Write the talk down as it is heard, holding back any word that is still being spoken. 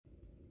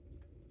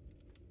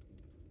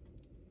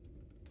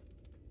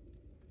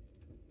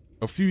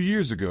A few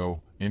years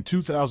ago, in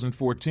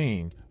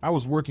 2014, I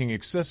was working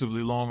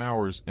excessively long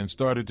hours and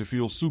started to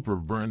feel super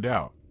burned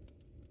out.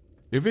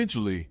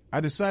 Eventually, I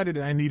decided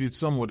I needed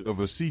somewhat of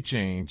a sea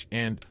change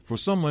and, for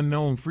some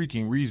unknown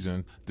freaking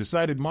reason,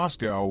 decided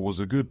Moscow was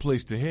a good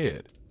place to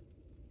head.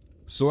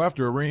 So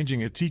after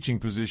arranging a teaching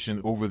position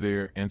over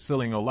there and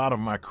selling a lot of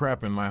my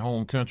crap in my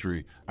home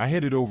country, I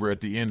headed over at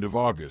the end of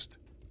August.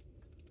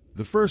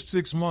 The first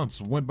 6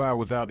 months went by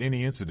without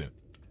any incident.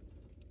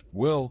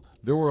 Well,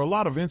 there were a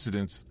lot of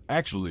incidents,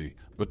 actually,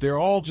 but they're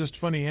all just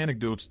funny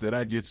anecdotes that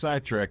I'd get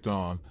sidetracked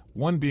on,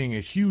 one being a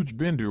huge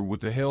bender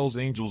with the Hells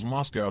Angels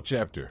Moscow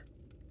chapter.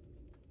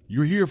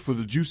 You're here for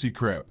the juicy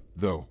crap,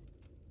 though.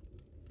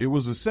 It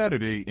was a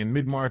Saturday in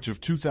mid-March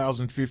of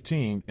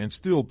 2015 and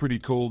still pretty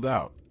cold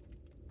out.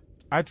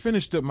 I'd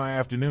finished up my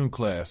afternoon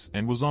class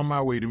and was on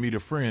my way to meet a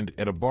friend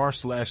at a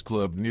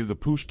bar/club near the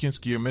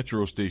Pushkinskaya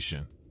metro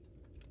station.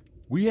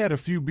 We had a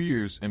few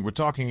beers and were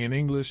talking in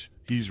English.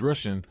 He's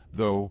Russian,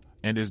 though,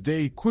 and as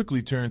day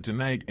quickly turned to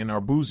night in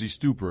our boozy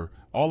stupor,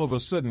 all of a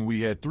sudden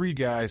we had 3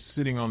 guys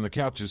sitting on the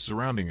couches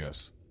surrounding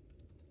us.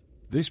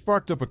 They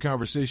sparked up a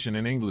conversation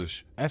in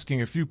English,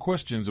 asking a few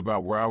questions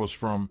about where I was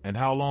from and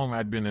how long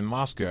I'd been in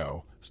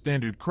Moscow.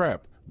 Standard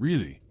crap,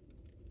 really.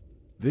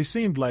 They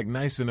seemed like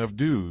nice enough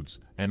dudes,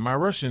 and my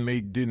Russian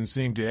mate didn't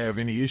seem to have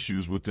any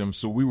issues with them,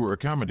 so we were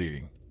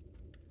accommodating.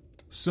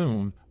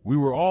 Soon, we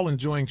were all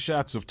enjoying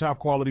shots of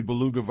top-quality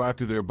beluga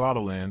vodka their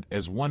bottle, and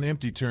as one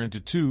empty turned to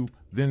 2,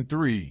 then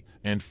 3,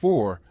 and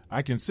 4,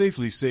 I can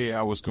safely say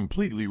I was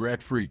completely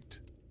rat-freaked.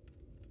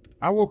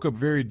 I woke up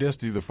very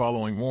dusty the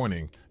following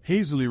morning,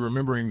 hazily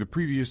remembering the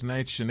previous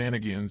night's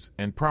shenanigans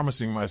and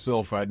promising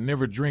myself I'd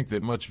never drink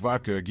that much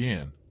vodka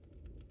again.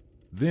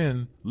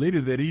 Then,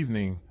 later that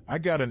evening, I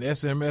got an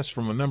SMS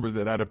from a number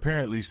that I'd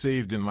apparently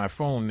saved in my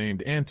phone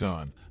named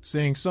Anton,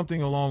 saying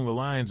something along the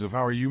lines of,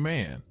 "How are you,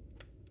 man?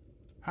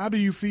 How do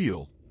you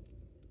feel?"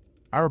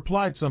 I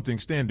replied something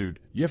standard,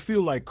 "Yeah,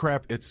 feel like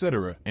crap,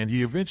 etc., and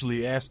he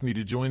eventually asked me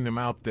to join them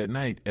out that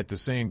night at the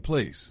same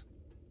place.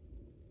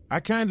 I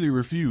kindly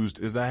refused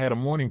as I had a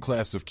morning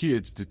class of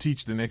kids to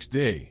teach the next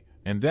day,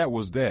 and that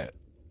was that.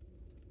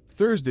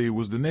 Thursday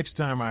was the next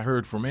time I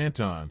heard from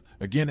Anton,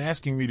 again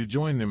asking me to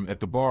join them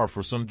at the bar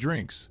for some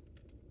drinks.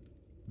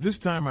 This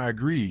time I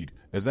agreed,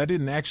 as I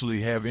didn't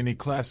actually have any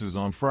classes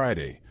on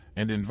Friday,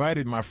 and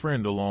invited my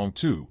friend along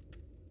too.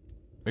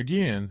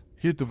 Again,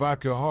 hit the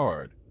vodka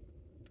hard.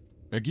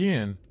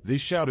 Again, they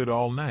shouted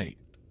all night.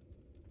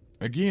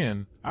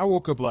 Again, I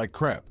woke up like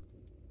crap.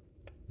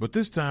 But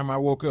this time I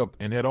woke up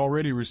and had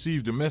already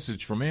received a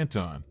message from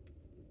Anton.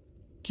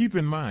 Keep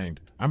in mind,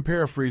 I'm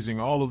paraphrasing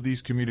all of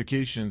these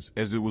communications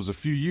as it was a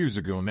few years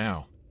ago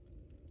now.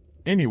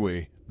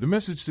 Anyway, the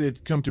message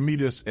said, "Come to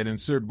meet us at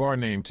insert bar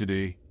name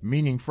today,"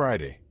 meaning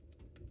Friday.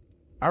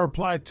 I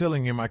replied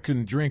telling him I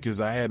couldn't drink as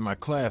I had my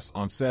class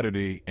on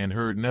Saturday and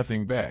heard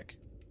nothing back.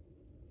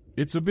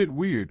 It's a bit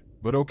weird,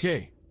 but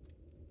okay.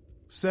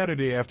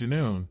 Saturday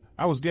afternoon,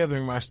 I was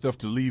gathering my stuff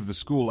to leave the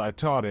school I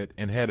taught at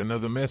and had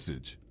another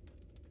message.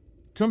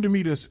 "Come to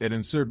meet us at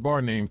insert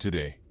bar name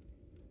today."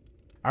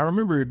 I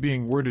remember it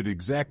being worded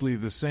exactly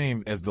the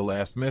same as the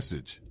last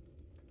message.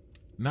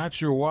 Not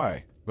sure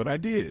why, but I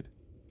did.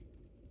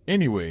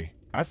 Anyway,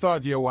 I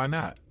thought, yeah, why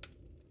not?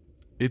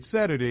 It's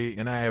Saturday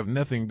and I have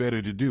nothing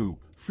better to do.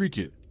 Freak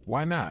it,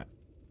 why not?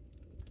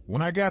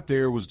 When I got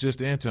there, it was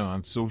just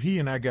Anton, so he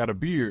and I got a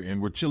beer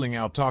and were chilling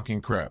out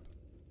talking crap.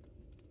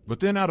 But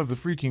then out of the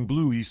freaking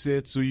blue he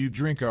said, "So you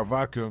drink our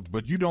vodka,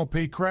 but you don't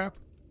pay crap?"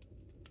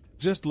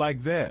 Just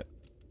like that.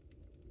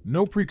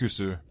 No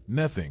precursor,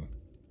 nothing.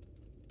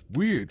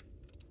 Weird.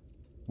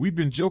 We'd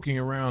been joking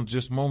around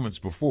just moments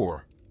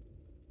before.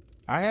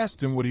 I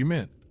asked him what he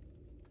meant.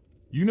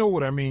 "You know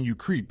what I mean, you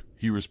creep,"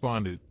 he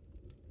responded.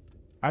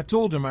 I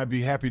told him I'd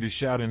be happy to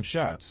shout him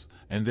shots,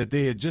 and that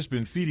they had just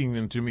been feeding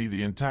them to me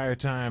the entire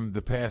time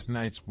the past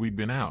nights we'd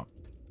been out.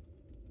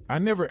 I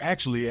never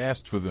actually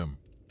asked for them.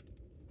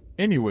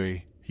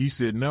 Anyway, he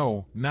said,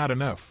 "No, not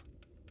enough.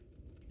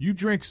 You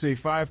drink, say,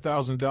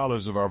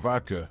 $5,000 of our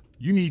vodka,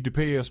 you need to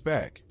pay us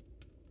back."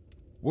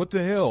 What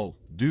the hell,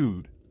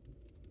 dude?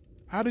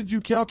 How did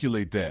you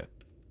calculate that?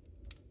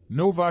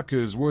 "No vodka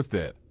is worth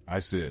that," I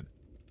said.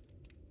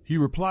 He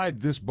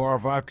replied, "This bar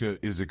vodka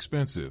is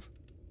expensive."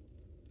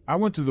 I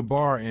went to the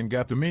bar and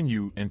got the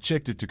menu and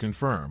checked it to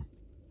confirm.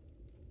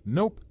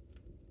 Nope.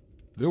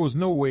 There was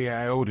no way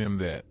I owed him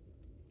that.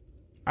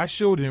 I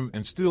showed him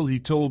and still he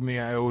told me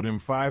I owed him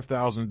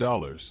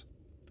 $5,000.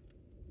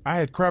 I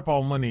had crap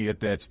all money at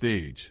that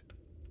stage.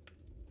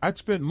 I'd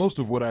spent most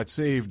of what I'd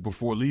saved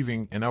before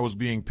leaving and I was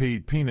being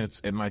paid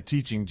peanuts at my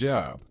teaching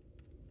job.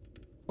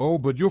 "Oh,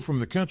 but you're from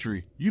the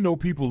country, you know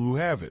people who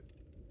have it."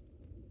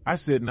 I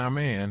said, "Nah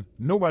man,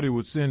 nobody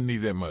would send me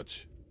that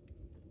much."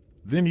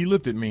 Then he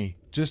looked at me,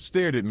 just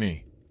stared at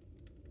me.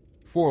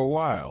 For a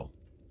while.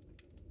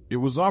 It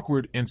was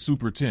awkward and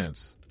super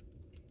tense.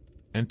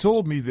 And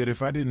told me that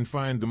if I didn't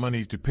find the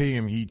money to pay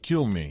him, he'd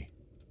kill me.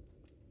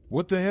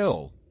 What the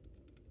hell?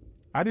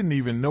 I didn't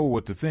even know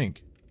what to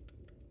think.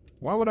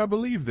 Why would I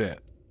believe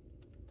that?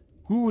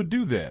 Who would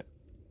do that?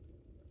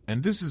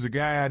 And this is a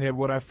guy I'd had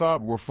what I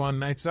thought were fun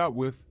nights out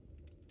with.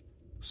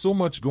 So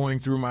much going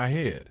through my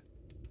head.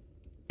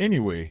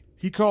 Anyway,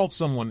 he called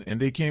someone and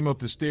they came up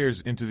the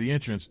stairs into the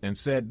entrance and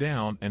sat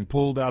down and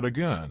pulled out a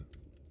gun.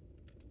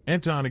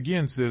 Anton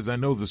again says, I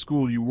know the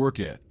school you work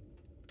at.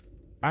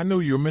 I know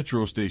your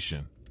metro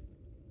station.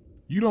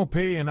 You don't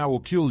pay and I will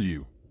kill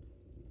you.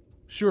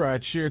 Sure,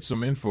 I'd shared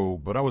some info,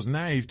 but I was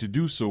naive to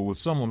do so with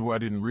someone who I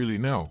didn't really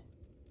know.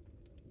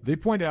 They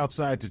point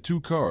outside to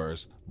two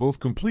cars, both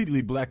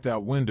completely blacked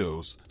out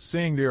windows,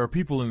 saying there are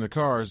people in the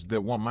cars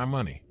that want my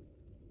money.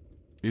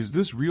 Is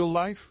this real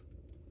life?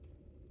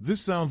 This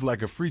sounds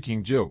like a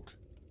freaking joke.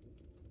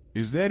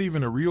 Is that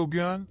even a real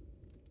gun?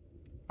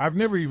 I've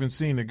never even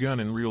seen a gun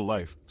in real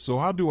life, so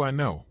how do I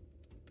know?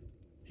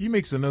 He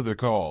makes another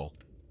call.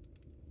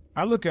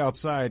 I look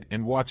outside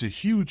and watch a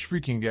huge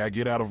freaking guy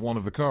get out of one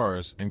of the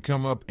cars and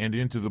come up and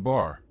into the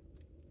bar.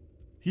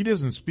 He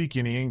doesn't speak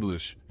any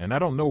English, and I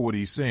don't know what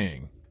he's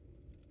saying.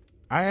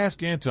 I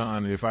ask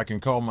Anton if I can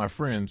call my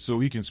friend so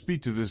he can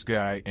speak to this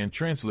guy and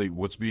translate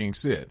what's being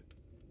said.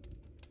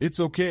 It's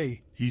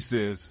okay, he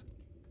says.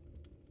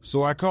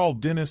 So I call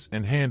Dennis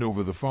and hand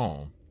over the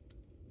phone.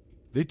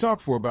 They talk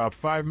for about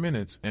 5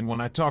 minutes, and when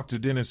I talk to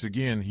Dennis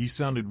again, he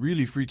sounded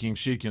really freaking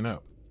shaken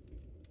up.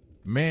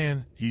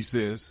 Man, he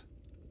says,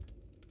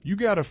 you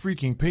gotta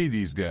freaking pay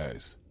these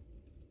guys.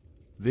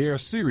 They are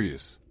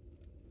serious.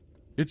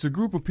 It's a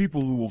group of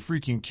people who will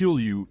freaking kill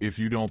you if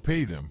you don't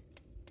pay them.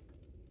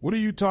 What are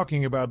you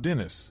talking about,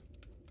 Dennis?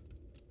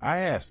 I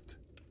asked.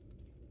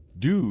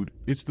 Dude,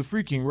 it's the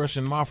freaking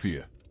Russian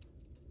Mafia.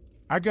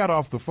 I got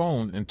off the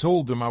phone and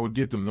told them I would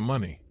get them the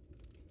money.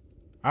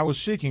 I was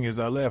shaking as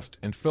I left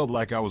and felt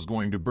like I was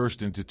going to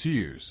burst into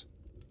tears.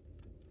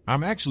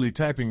 I'm actually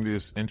typing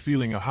this and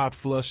feeling a hot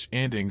flush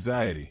and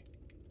anxiety.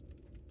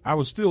 I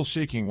was still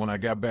shaking when I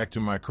got back to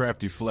my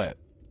crafty flat.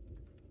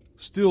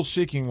 Still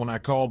shaking when I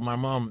called my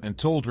mom and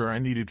told her I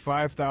needed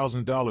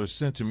 $5,000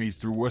 sent to me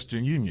through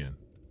Western Union.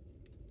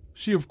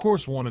 She of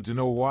course wanted to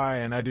know why,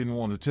 and I didn't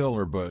want to tell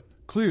her, but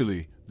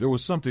clearly there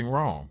was something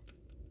wrong.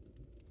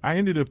 I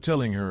ended up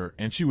telling her,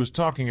 and she was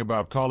talking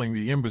about calling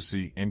the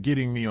embassy and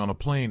getting me on a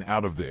plane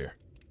out of there.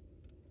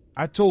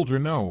 I told her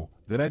no,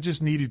 that I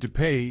just needed to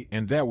pay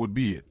and that would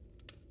be it.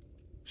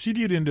 She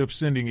did end up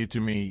sending it to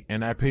me,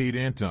 and I paid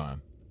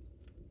Anton.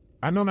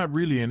 I know not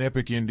really an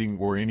epic ending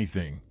or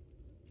anything.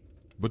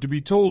 But to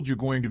be told you're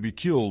going to be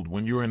killed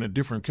when you're in a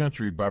different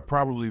country by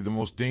probably the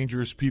most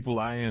dangerous people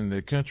in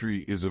that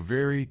country is a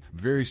very,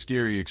 very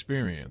scary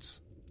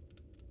experience.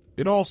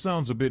 It all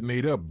sounds a bit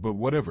made up, but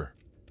whatever.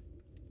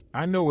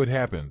 I know it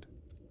happened.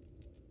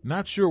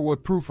 Not sure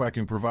what proof I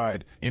can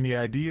provide. Any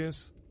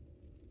ideas?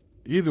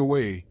 Either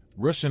way,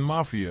 Russian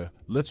Mafia,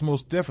 let's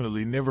most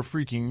definitely never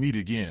freaking meet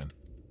again.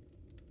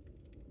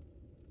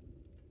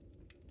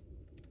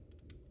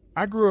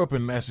 I grew up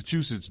in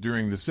Massachusetts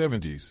during the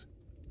 70s.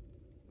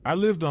 I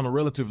lived on a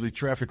relatively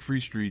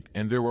traffic-free street,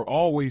 and there were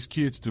always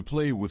kids to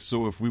play with,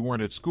 so if we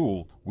weren't at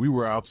school, we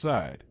were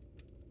outside.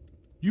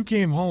 You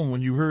came home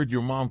when you heard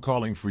your mom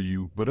calling for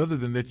you, but other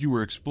than that you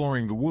were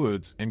exploring the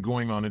woods and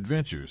going on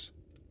adventures.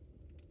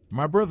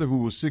 My brother, who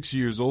was 6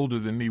 years older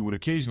than me, would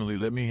occasionally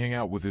let me hang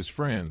out with his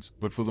friends,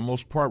 but for the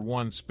most part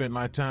spent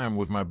my time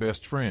with my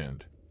best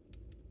friend.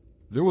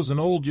 There was an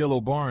old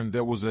yellow barn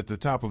that was at the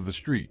top of the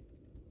street.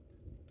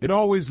 It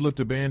always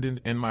looked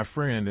abandoned, and my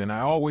friend and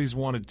I always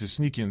wanted to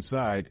sneak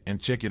inside and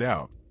check it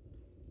out.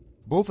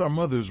 Both our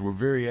mothers were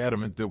very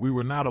adamant that we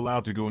were not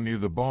allowed to go near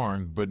the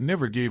barn, but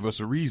never gave us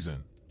a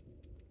reason.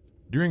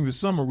 During the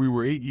summer we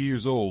were 8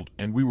 years old,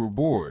 and we were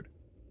bored.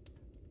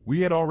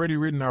 We had already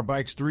ridden our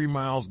bikes 3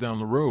 miles down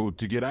the road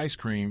to get ice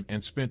cream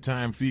and spent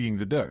time feeding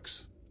the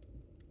ducks.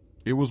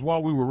 It was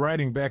while we were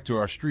riding back to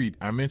our street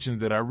I mentioned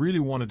that I really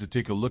wanted to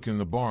take a look in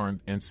the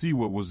barn and see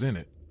what was in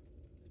it.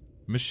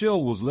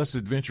 Michelle was less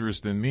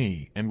adventurous than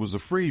me and was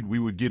afraid we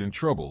would get in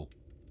trouble.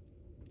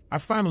 I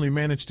finally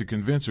managed to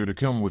convince her to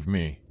come with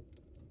me.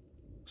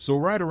 So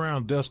right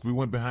around dusk we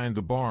went behind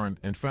the barn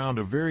and found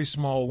a very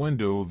small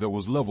window that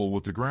was level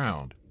with the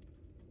ground.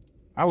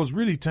 I was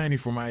really tiny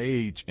for my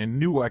age and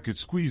knew I could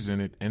squeeze in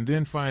it and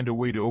then find a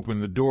way to open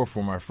the door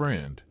for my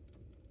friend.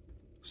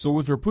 So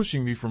with her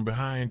pushing me from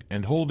behind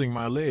and holding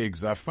my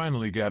legs, I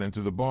finally got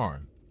into the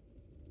barn.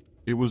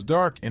 It was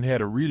dark and had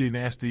a really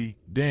nasty,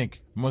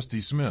 dank,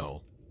 musty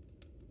smell.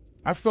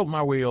 I felt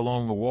my way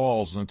along the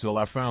walls until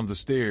I found the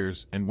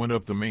stairs and went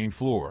up the main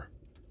floor.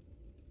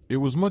 It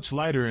was much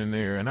lighter in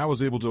there, and I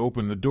was able to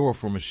open the door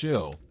for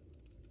Michelle.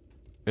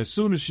 As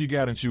soon as she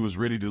got in, she was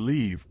ready to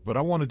leave, but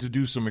I wanted to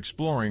do some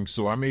exploring,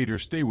 so I made her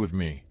stay with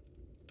me.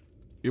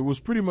 It was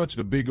pretty much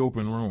a big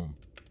open room.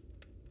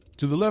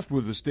 To the left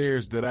were the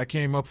stairs that I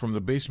came up from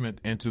the basement,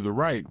 and to the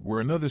right were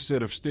another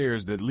set of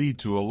stairs that lead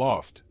to a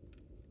loft.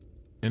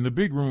 In the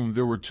big room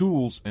there were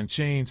tools and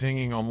chains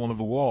hanging on one of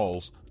the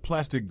walls,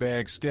 plastic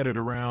bags scattered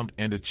around,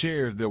 and a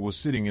chair that was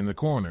sitting in the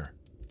corner.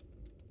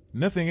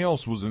 Nothing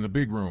else was in the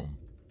big room.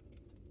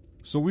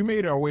 So we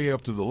made our way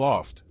up to the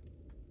loft.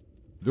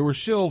 There were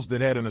shelves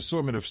that had an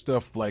assortment of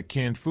stuff like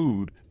canned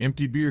food,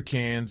 empty beer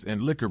cans,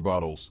 and liquor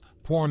bottles,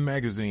 porn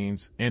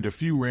magazines, and a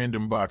few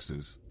random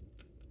boxes.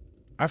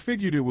 I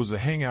figured it was a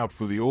hangout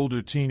for the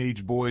older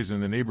teenage boys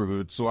in the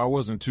neighborhood, so I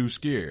wasn't too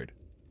scared.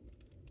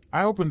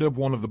 I opened up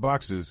one of the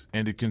boxes,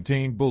 and it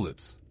contained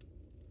bullets.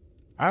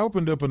 I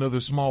opened up another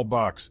small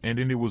box, and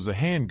in it was a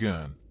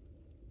handgun.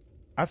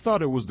 I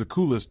thought it was the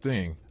coolest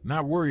thing,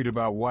 not worried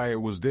about why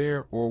it was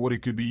there or what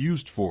it could be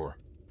used for.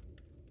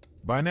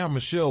 By now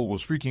Michelle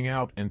was freaking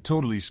out and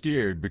totally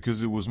scared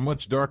because it was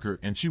much darker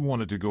and she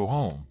wanted to go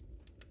home.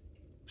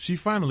 She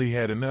finally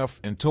had enough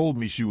and told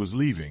me she was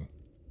leaving.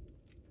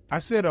 I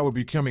said I would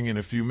be coming in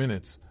a few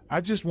minutes.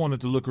 I just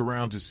wanted to look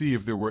around to see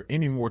if there were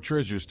any more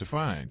treasures to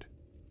find.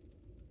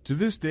 To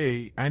this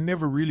day, I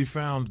never really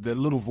found that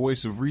little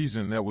voice of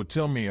reason that would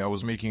tell me I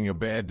was making a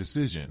bad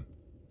decision.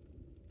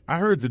 I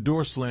heard the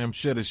door slam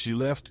shut as she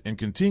left and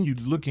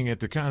continued looking at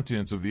the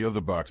contents of the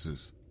other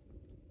boxes.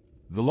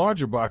 The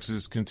larger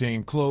boxes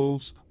contained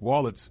clothes,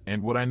 wallets,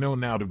 and what I know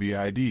now to be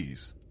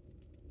IDs.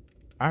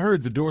 I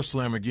heard the door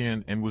slam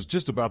again and was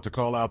just about to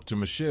call out to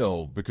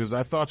Michelle because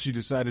I thought she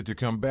decided to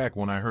come back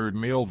when I heard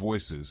male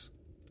voices.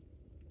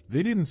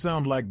 They didn't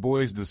sound like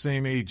boys the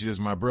same age as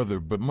my brother,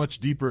 but much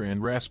deeper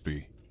and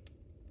raspy.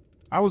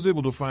 I was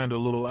able to find a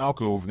little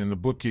alcove in the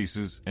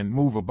bookcases and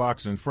move a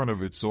box in front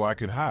of it so I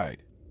could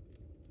hide.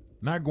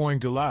 Not going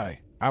to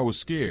lie, I was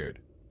scared.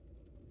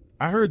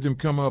 I heard them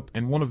come up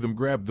and one of them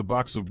grabbed the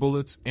box of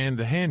bullets and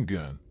the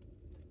handgun.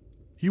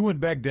 He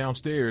went back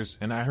downstairs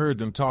and I heard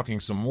them talking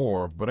some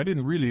more, but I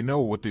didn't really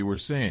know what they were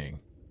saying.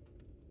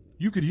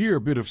 You could hear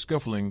a bit of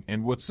scuffling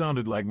and what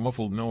sounded like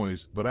muffled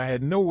noise, but I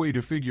had no way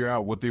to figure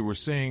out what they were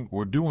saying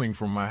or doing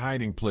from my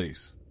hiding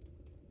place.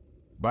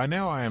 By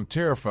now I am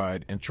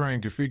terrified and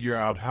trying to figure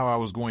out how I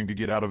was going to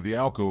get out of the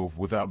alcove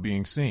without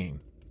being seen.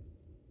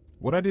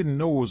 What I didn't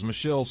know was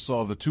Michelle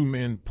saw the two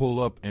men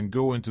pull up and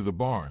go into the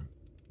barn.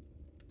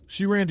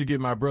 She ran to get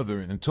my brother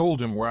and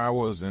told him where I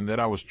was and that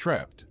I was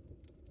trapped.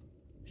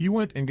 He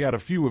went and got a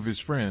few of his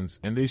friends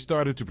and they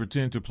started to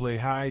pretend to play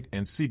hide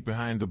and seek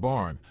behind the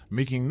barn,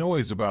 making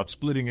noise about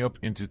splitting up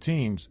into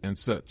teams and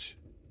such.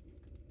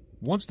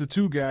 Once the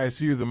two guys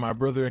hear my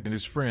brother and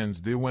his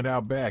friends, they went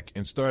out back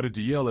and started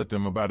to yell at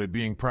them about it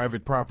being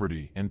private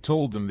property and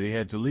told them they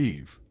had to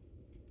leave.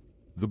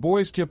 The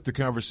boys kept the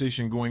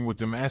conversation going with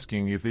them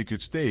asking if they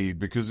could stay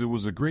because it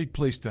was a great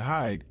place to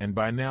hide, and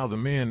by now the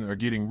men are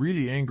getting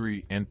really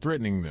angry and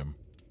threatening them.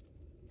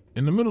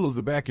 In the middle of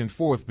the back and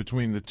forth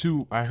between the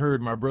two, I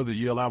heard my brother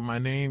yell out my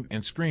name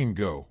and scream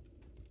 "Go!"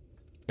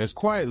 As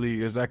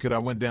quietly as I could, I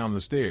went down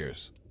the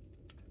stairs.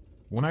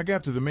 When I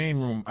got to the main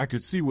room, I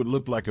could see what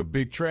looked like a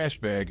big trash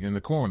bag in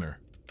the corner.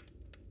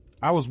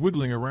 I was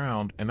wiggling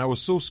around and I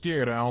was so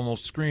scared I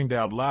almost screamed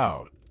out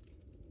loud.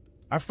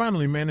 I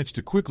finally managed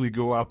to quickly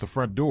go out the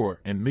front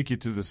door and make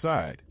it to the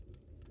side.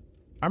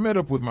 I met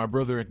up with my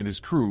brother and his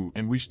crew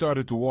and we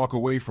started to walk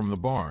away from the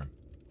barn.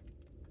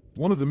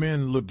 One of the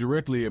men looked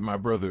directly at my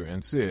brother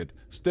and said,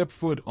 "Step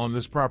foot on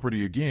this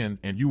property again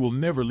and you will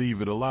never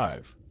leave it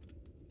alive."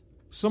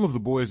 Some of the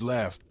boys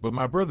laughed, but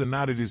my brother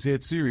nodded his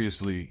head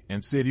seriously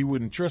and said he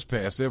wouldn't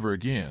trespass ever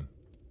again.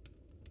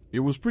 It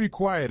was pretty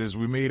quiet as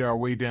we made our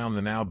way down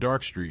the now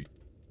dark street.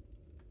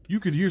 You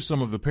could hear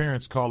some of the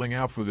parents calling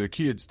out for their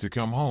kids to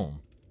come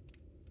home.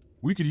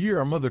 We could hear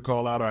our mother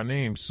call out our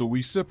names, so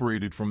we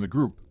separated from the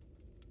group.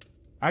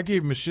 I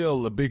gave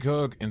Michelle a big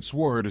hug and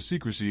swore her to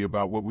secrecy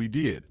about what we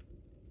did.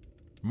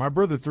 My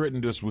brother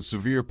threatened us with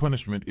severe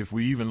punishment if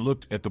we even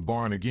looked at the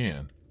barn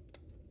again.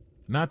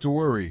 Not to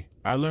worry,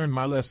 I learned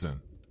my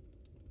lesson.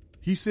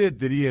 He said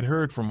that he had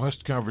heard from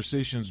hushed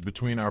conversations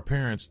between our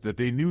parents that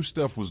they knew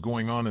stuff was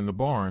going on in the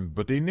barn,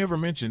 but they never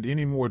mentioned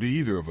any more to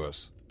either of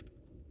us.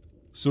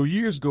 So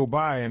years go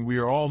by and we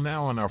are all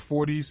now in our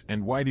 40s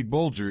and Whitey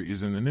Bulger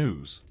is in the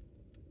news.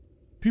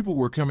 People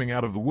were coming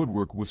out of the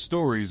woodwork with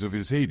stories of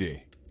his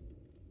heyday.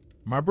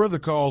 My brother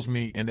calls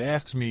me and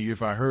asks me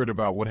if I heard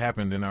about what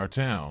happened in our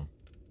town.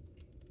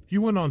 He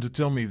went on to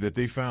tell me that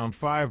they found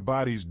 5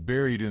 bodies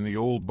buried in the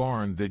old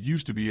barn that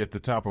used to be at the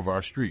top of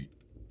our street.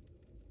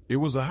 It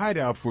was a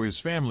hideout for his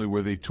family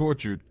where they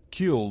tortured,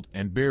 killed,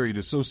 and buried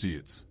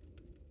associates.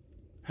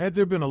 Had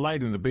there been a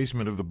light in the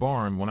basement of the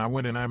barn when I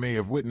went in, I may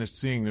have witnessed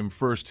seeing them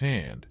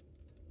firsthand.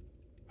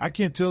 I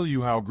can't tell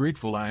you how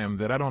grateful I am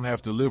that I don't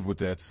have to live with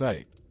that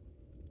sight.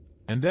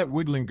 And that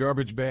wiggling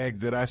garbage bag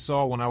that I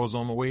saw when I was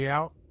on the way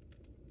out?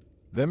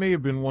 That may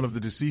have been one of the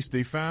deceased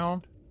they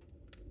found?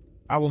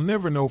 I will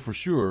never know for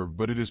sure,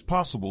 but it is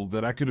possible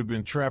that I could have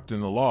been trapped in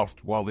the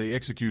loft while they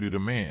executed a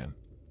man.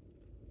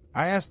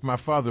 I asked my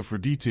father for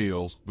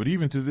details, but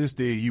even to this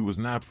day he was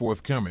not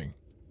forthcoming.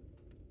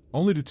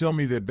 Only to tell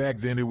me that back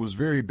then it was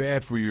very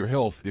bad for your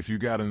health if you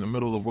got in the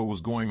middle of what was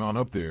going on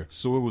up there,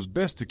 so it was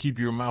best to keep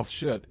your mouth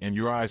shut and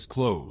your eyes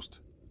closed.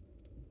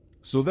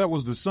 So that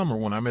was the summer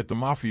when I met the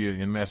Mafia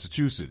in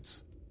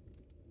Massachusetts.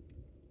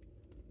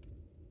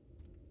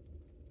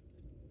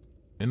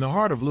 In the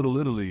heart of Little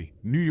Italy,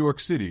 New York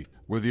City,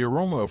 where the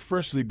aroma of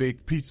freshly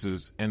baked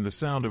pizzas and the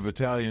sound of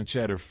Italian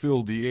chatter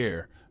filled the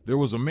air, there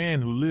was a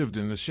man who lived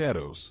in the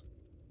shadows.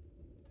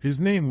 His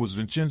name was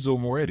Vincenzo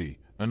Moretti,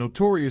 a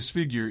notorious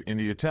figure in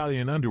the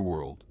Italian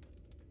underworld.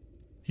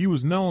 He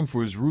was known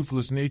for his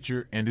ruthless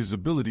nature and his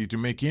ability to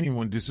make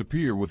anyone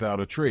disappear without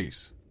a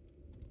trace.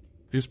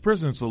 His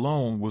presence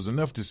alone was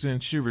enough to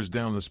send shivers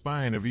down the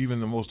spine of even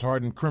the most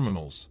hardened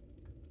criminals.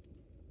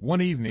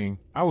 One evening,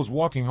 I was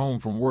walking home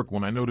from work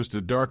when I noticed a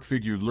dark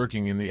figure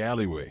lurking in the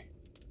alleyway.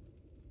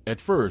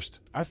 At first,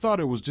 I thought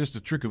it was just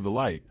a trick of the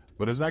light,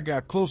 but as I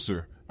got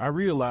closer, I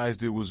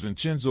realized it was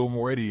Vincenzo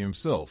Moretti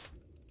himself.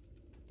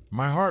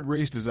 My heart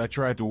raced as I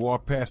tried to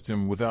walk past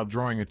him without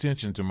drawing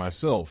attention to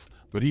myself,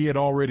 but he had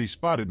already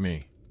spotted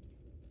me.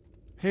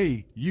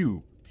 "Hey,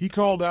 you," he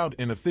called out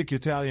in a thick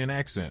Italian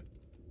accent.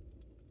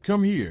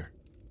 "Come here."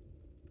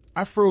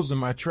 I froze in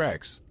my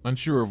tracks,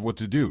 unsure of what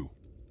to do.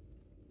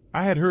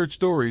 I had heard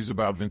stories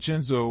about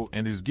Vincenzo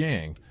and his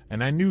gang,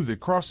 and I knew that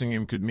crossing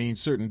him could mean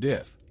certain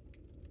death.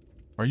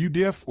 "Are you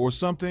deaf or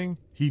something?"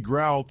 he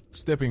growled,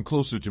 stepping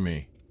closer to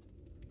me.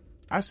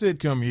 I said,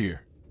 "Come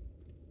here."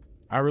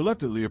 I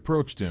reluctantly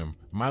approached him,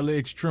 my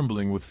legs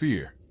trembling with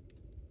fear.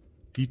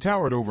 He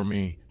towered over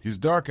me, his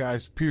dark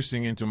eyes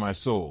piercing into my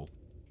soul.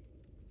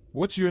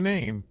 "What's your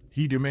name?"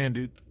 he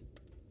demanded.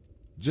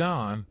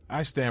 "John,"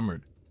 I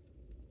stammered.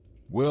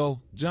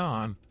 "Well,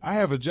 John, I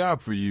have a job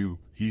for you,"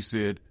 he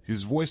said,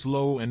 his voice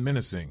low and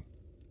menacing.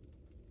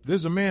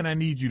 "There's a man I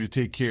need you to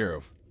take care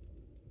of.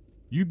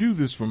 You do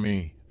this for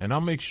me, and I'll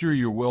make sure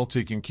you're well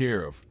taken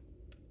care of."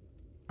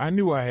 I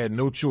knew I had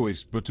no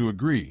choice but to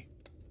agree.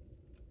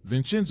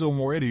 Vincenzo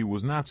Moretti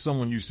was not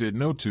someone you said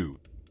no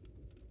to.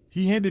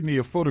 He handed me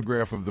a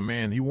photograph of the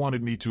man he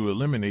wanted me to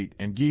eliminate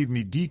and gave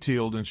me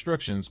detailed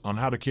instructions on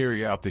how to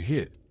carry out the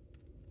hit.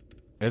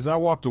 As I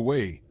walked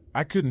away,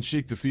 I couldn't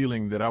shake the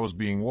feeling that I was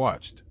being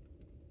watched.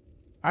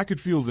 I could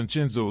feel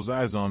Vincenzo's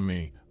eyes on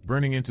me,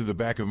 burning into the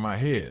back of my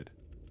head.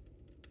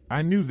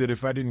 I knew that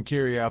if I didn't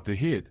carry out the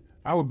hit,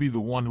 I would be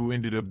the one who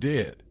ended up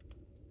dead.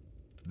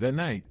 That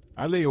night,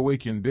 I lay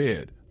awake in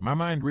bed, my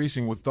mind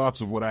racing with thoughts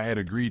of what I had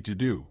agreed to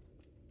do.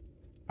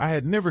 I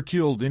had never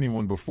killed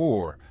anyone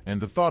before, and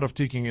the thought of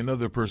taking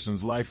another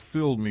person's life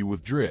filled me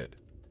with dread.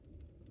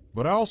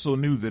 But I also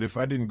knew that if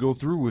I didn't go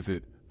through with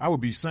it, I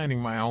would be signing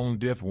my own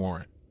death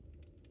warrant.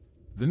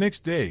 The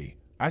next day,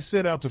 I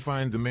set out to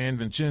find the man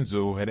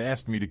Vincenzo had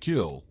asked me to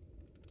kill.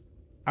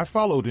 I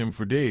followed him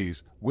for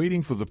days,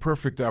 waiting for the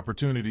perfect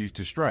opportunity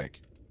to strike.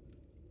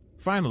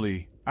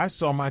 Finally, I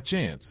saw my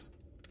chance.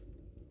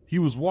 He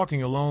was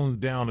walking alone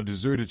down a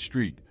deserted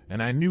street,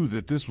 and I knew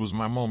that this was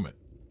my moment.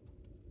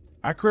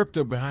 I crept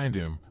up behind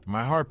him,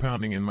 my heart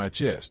pounding in my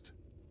chest.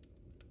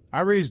 I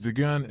raised the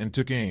gun and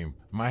took aim,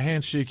 my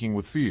hands shaking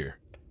with fear.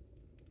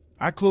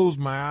 I closed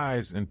my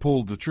eyes and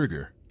pulled the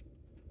trigger.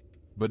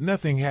 But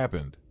nothing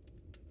happened.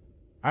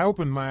 I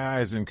opened my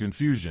eyes in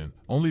confusion,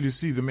 only to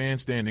see the man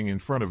standing in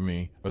front of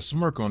me, a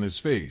smirk on his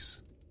face.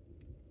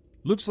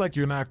 "Looks like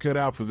you're not cut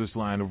out for this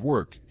line of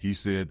work," he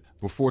said,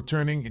 before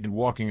turning and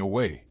walking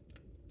away.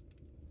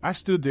 I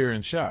stood there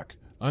in shock,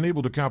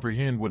 unable to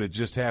comprehend what had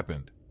just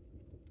happened.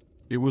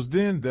 It was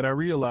then that I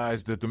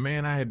realized that the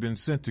man I had been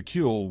sent to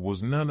kill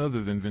was none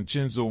other than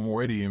Vincenzo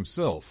Moretti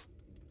himself.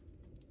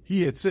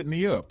 He had set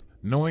me up,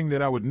 knowing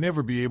that I would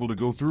never be able to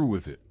go through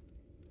with it.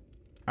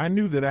 I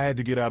knew that I had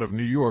to get out of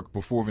New York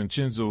before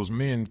Vincenzo's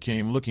men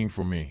came looking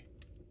for me.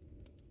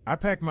 I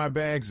packed my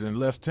bags and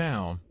left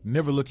town,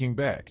 never looking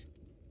back.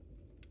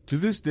 To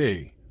this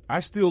day,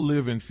 I still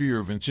live in fear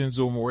of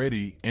Vincenzo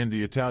Moretti and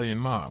the Italian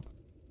mob.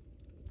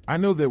 I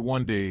know that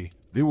one day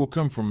they will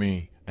come for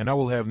me, and I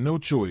will have no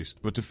choice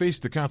but to face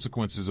the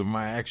consequences of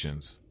my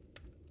actions.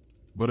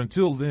 But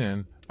until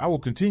then, I will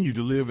continue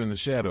to live in the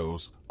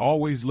shadows,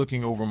 always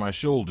looking over my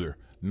shoulder,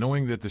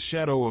 knowing that the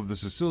shadow of the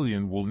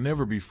Sicilian will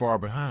never be far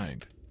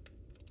behind.